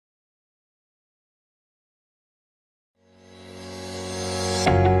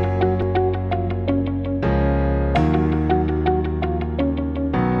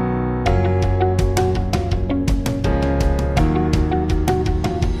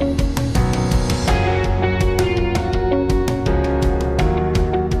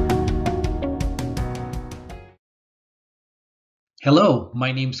Hello,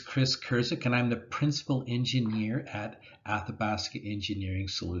 my name's Chris Kurzik, and I'm the Principal Engineer at Athabasca Engineering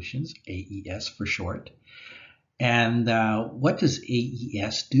Solutions, AES for short. And what does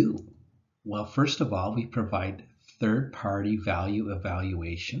AES do? Well, first of all, we provide third-party value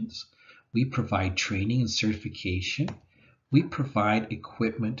evaluations. We provide training and certification. We provide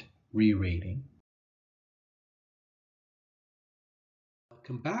equipment re-rating.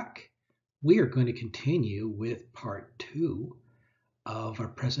 Welcome back. We are going to continue with part 2 of our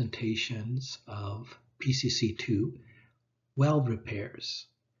presentations of PCC-2 weld repairs.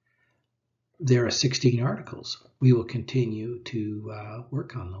 There are 16 articles. We will continue to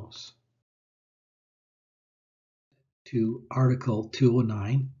work on those. To Article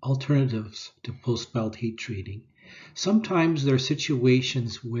 209, Alternatives to Post-Weld Heat Treating. Sometimes there are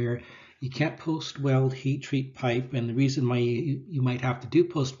situations where you can't post-weld heat treat pipe, and the reason why you might have to do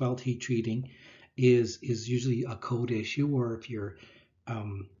post-weld heat treating is usually a code issue, or if you're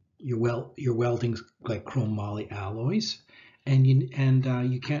welding like chrome moly alloys, and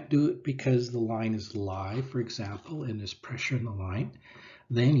you can't do it because the line is live, for example, and there's pressure in the line.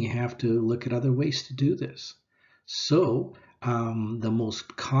 Then you have to look at other ways to do this. So the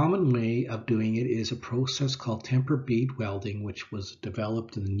most common way of doing it is a process called tempered bead welding, which was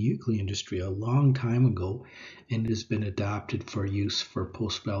developed in the nuclear industry a long time ago and has been adapted for use for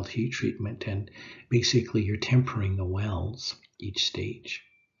post-weld heat treatment. And basically you're tempering the welds each stage.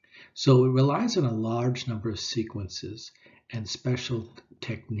 So it relies on a large number of sequences and special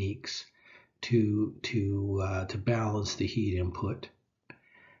techniques to balance the heat input.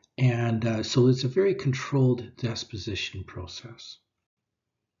 And so it's a very controlled disposition process.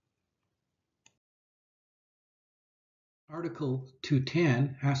 Article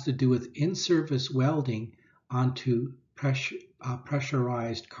 210 has to do with in-service welding onto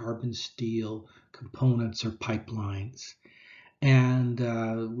pressurized carbon steel components or pipelines, and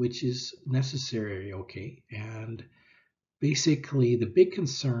which is necessary, okay? And basically the big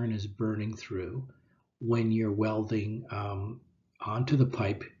concern is burning through. When you're welding onto the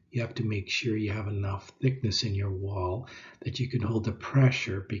pipe, you have to make sure you have enough thickness in your wall that you can hold the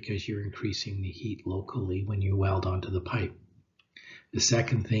pressure, because you're increasing the heat locally when you weld onto the pipe. The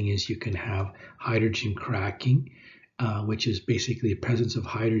second thing is you can have hydrogen cracking, which is basically the presence of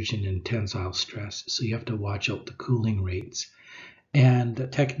hydrogen in tensile stress. So you have to watch out the cooling rates. And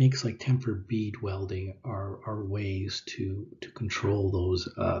techniques like tempered bead welding are ways to control those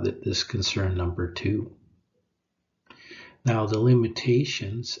this concern number 2. Now the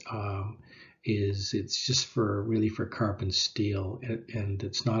limitations is it's just really for carbon steel, and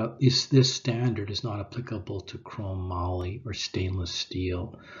it's not this standard is not applicable to chrome moly or stainless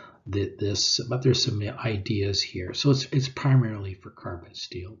steel. But there's some ideas here. So it's primarily for carbon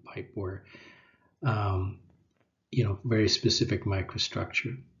steel pipe, where very specific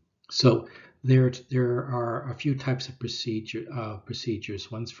microstructure. So there are a few types of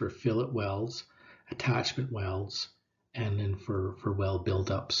procedures. One's for fillet welds, attachment welds, and then for weld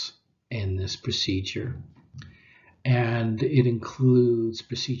buildups in this procedure. And it includes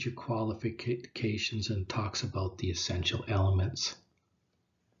procedure qualifications and talks about the essential elements.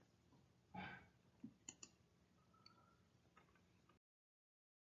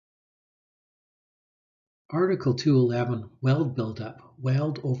 Article 211, Weld Buildup,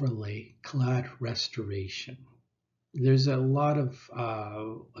 Weld Overlay, Clad Restoration. There's a lot of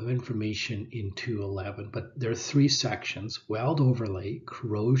information in 211, but there are 3 sections: weld overlay,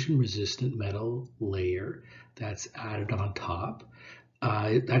 corrosion-resistant metal layer that's added on top.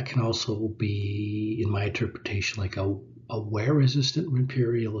 That can also be, in my interpretation, like a wear-resistant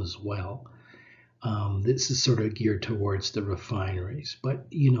material as well. This is sort of geared towards the refineries, but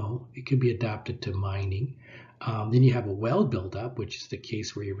it can be adapted to mining. Then you have a weld buildup, which is the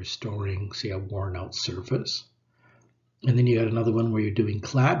case where you're restoring, say, a worn-out surface. And then you got another one where you're doing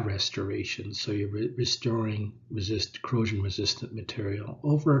clad restoration, so you're restoring corrosion-resistant material.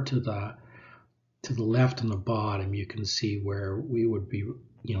 Over to the left on the bottom, you can see where we would be,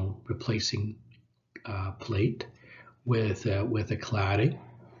 replacing plate with a cladding,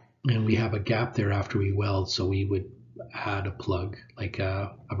 and we have a gap there after we weld, so we would add a plug, like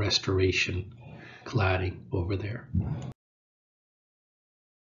a restoration cladding over there.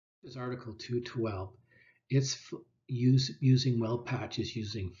 This is Article 212. It's using weld patches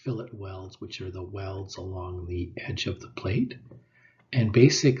using fillet welds, which are the welds along the edge of the plate. And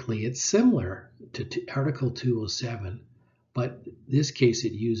basically it's similar to Article 207, but in this case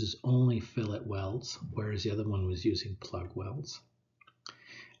it uses only fillet welds, whereas the other one was using plug welds.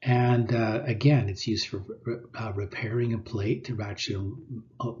 And again, it's used for repairing a plate to match the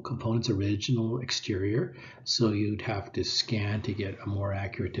component's original exterior. So you'd have to scan to get a more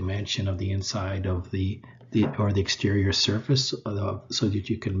accurate dimension of the inside of the exterior surface so that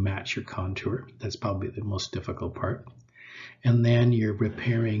you can match your contour. That's probably the most difficult part. And then you're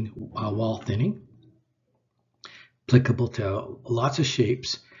repairing wall thinning, applicable to lots of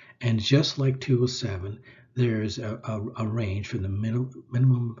shapes. And just like 207, there's a range from the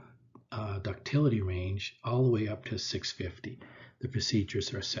minimum ductility range all the way up to 650. The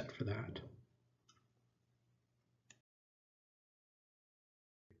procedures are set for that.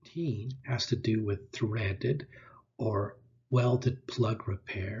 13 has to do with threaded or welded plug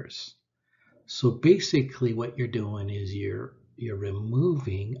repairs. So basically what you're doing is you're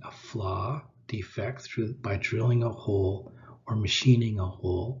removing a flaw defect by drilling a hole or machining a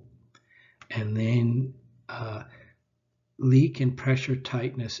hole, and then leak and pressure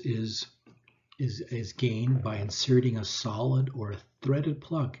tightness is gained by inserting a solid or a threaded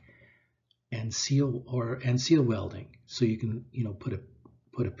plug and seal welding. So you can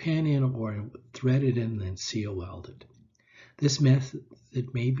put a pin in or thread it in and then seal weld it. This method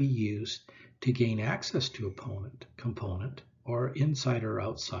may be used to gain access to a component or inside or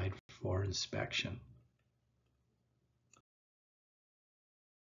outside for inspection.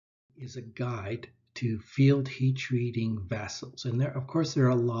 Is a guide to field heat treating vessels. And there, of course, there are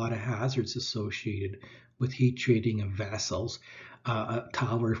a lot of hazards associated with heat treating of vessels. A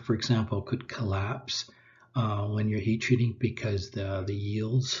tower, for example, could collapse when you're heat treating because the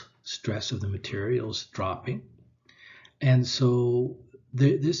yields stress of the materials dropping. And so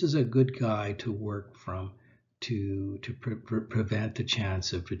this is a good guide to work from to prevent the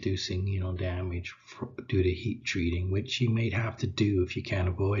chance of reducing damage due to heat treating, which you may have to do if you can't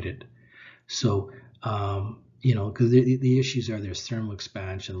avoid it. So because the issues are there's thermal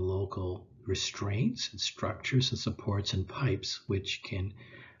expansion, local restraints and structures and supports and pipes, which can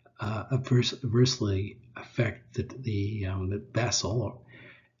adversely affect the vessel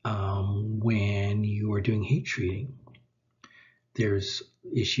when you are doing heat treating. There's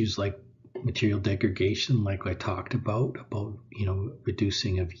issues like material degradation, like I talked about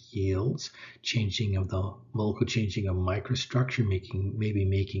reducing of yields, local changing of microstructure, maybe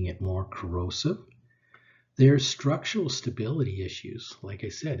making it more corrosive. There's structural stability issues. Like I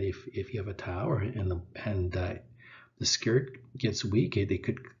said, if you have a tower and the skirt gets weak,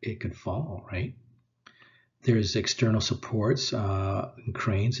 it could fall, right? There's external supports, and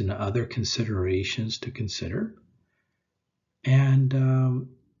cranes, and other considerations to consider. And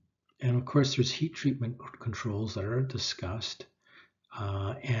of course, there's heat treatment controls that are discussed,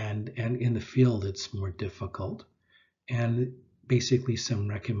 and in the field it's more difficult, and basically some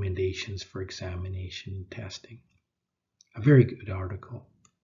recommendations for examination and testing. A very good article.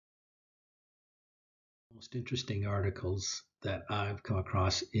 Most interesting articles that I've come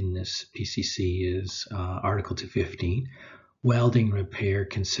across in this PCC is Article 215, Welding Repair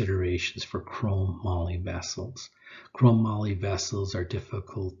Considerations for Chrome moly vessels. Chrome moly vessels are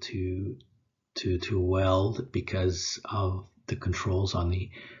difficult to weld because of the controls on the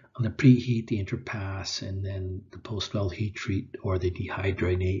preheat, the interpass, and then the post-weld heat treat or the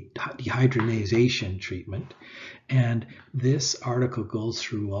dehydrogenation treatment. And this article goes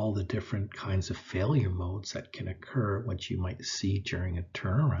through all the different kinds of failure modes that can occur, what you might see during a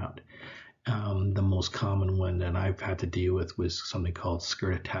turnaround. The most common one that I've had to deal with was something called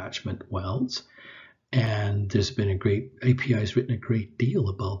skirt attachment welds. And there's been API has written a great deal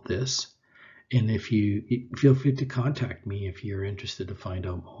about this. And if you feel free to contact me if you're interested to find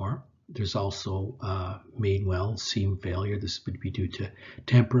out more. There's also main weld seam failure. This would be due to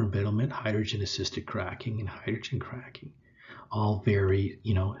temper embeddlement, hydrogen-assisted cracking, and hydrogen cracking. All very,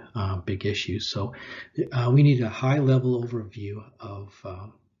 big issues. So we need a high-level overview of.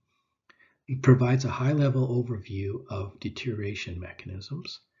 It provides a high-level overview of deterioration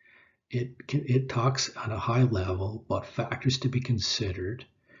mechanisms. It talks on a high level about factors to be considered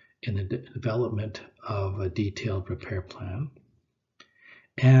in the development of a detailed repair plan.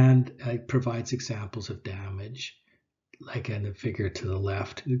 And it provides examples of damage, like in the figure to the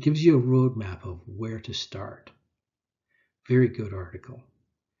left. It gives you a roadmap of where to start. Very good article.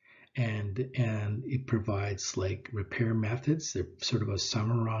 And it provides like repair methods. They're sort of a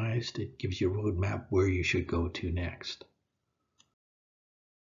summarized. It gives you a roadmap where you should go to next.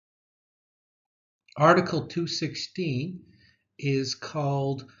 Article 216 is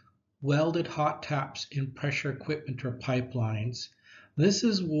called Welded Hot Taps in Pressure Equipment or Pipelines. This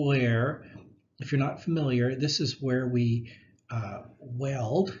is where, if you're not familiar, this is where we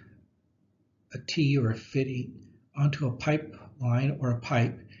weld a T or a fitting onto a pipeline or a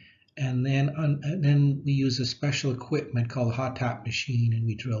pipe, And then we use a special equipment called a hot tap machine, and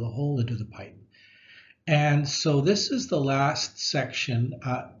we drill a hole into the pipe. And so this is the last section.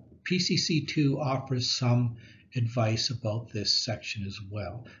 PCC-2 offers some advice about this section as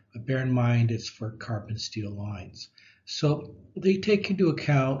well, but bear in mind it's for carbon steel lines. So they take into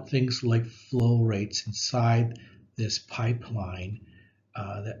account things like flow rates inside this pipeline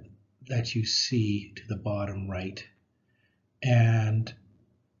that you see to the bottom right, and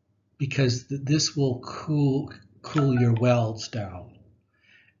because this will cool your welds down.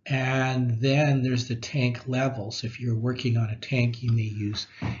 And then there's the tank level. So if you're working on a tank, you may use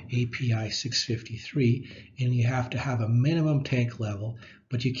API 653, and you have to have a minimum tank level,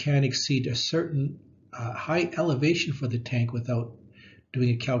 but you can't exceed a certain high elevation for the tank without doing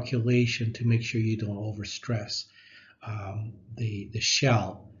a calculation to make sure you don't overstress the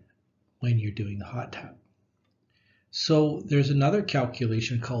shell when you're doing the hot tap. So there's another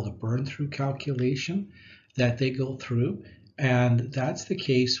calculation called a burn-through calculation that they go through. And that's the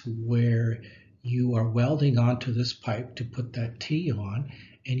case where you are welding onto this pipe to put that T on,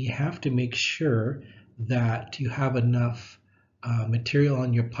 and you have to make sure that you have enough material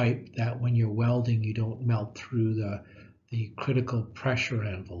on your pipe that when you're welding, you don't melt through the critical pressure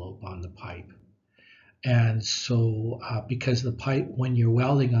envelope on the pipe. And so because the pipe, when you're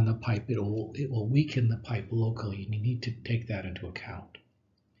welding on the pipe, it will weaken the pipe locally, and you need to take that into account.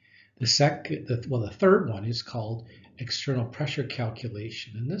 The third one is called external pressure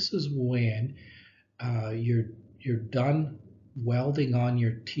calculation, and this is when you're done welding on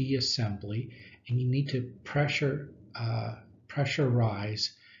your T assembly, and you need to pressurize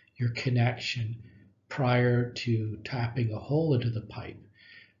your connection prior to tapping a hole into the pipe.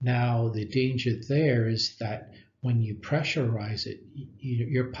 Now, the danger there is that when you pressurize it,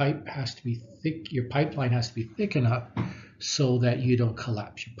 your pipe has to be thick. Your pipeline has to be thick enough so that you don't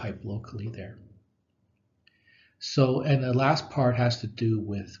collapse your pipe locally there. So, and the last part has to do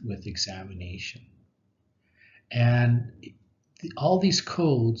with examination. And all these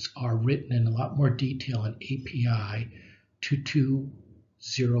codes are written in a lot more detail in API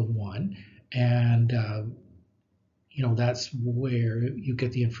 2201, and that's where you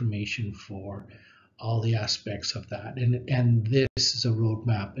get the information for all the aspects of that. And this is a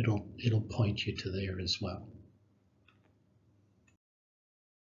roadmap. It'll point you to there as well.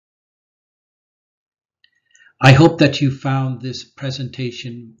 I hope that you found this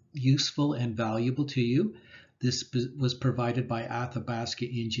presentation useful and valuable to you. This was provided by Athabasca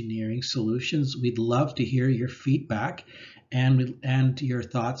Engineering Solutions. We'd love to hear your feedback and your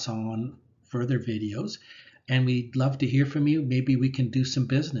thoughts on further videos. And we'd love to hear from you. Maybe we can do some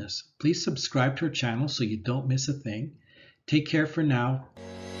business. Please subscribe to our channel so you don't miss a thing. Take care for now.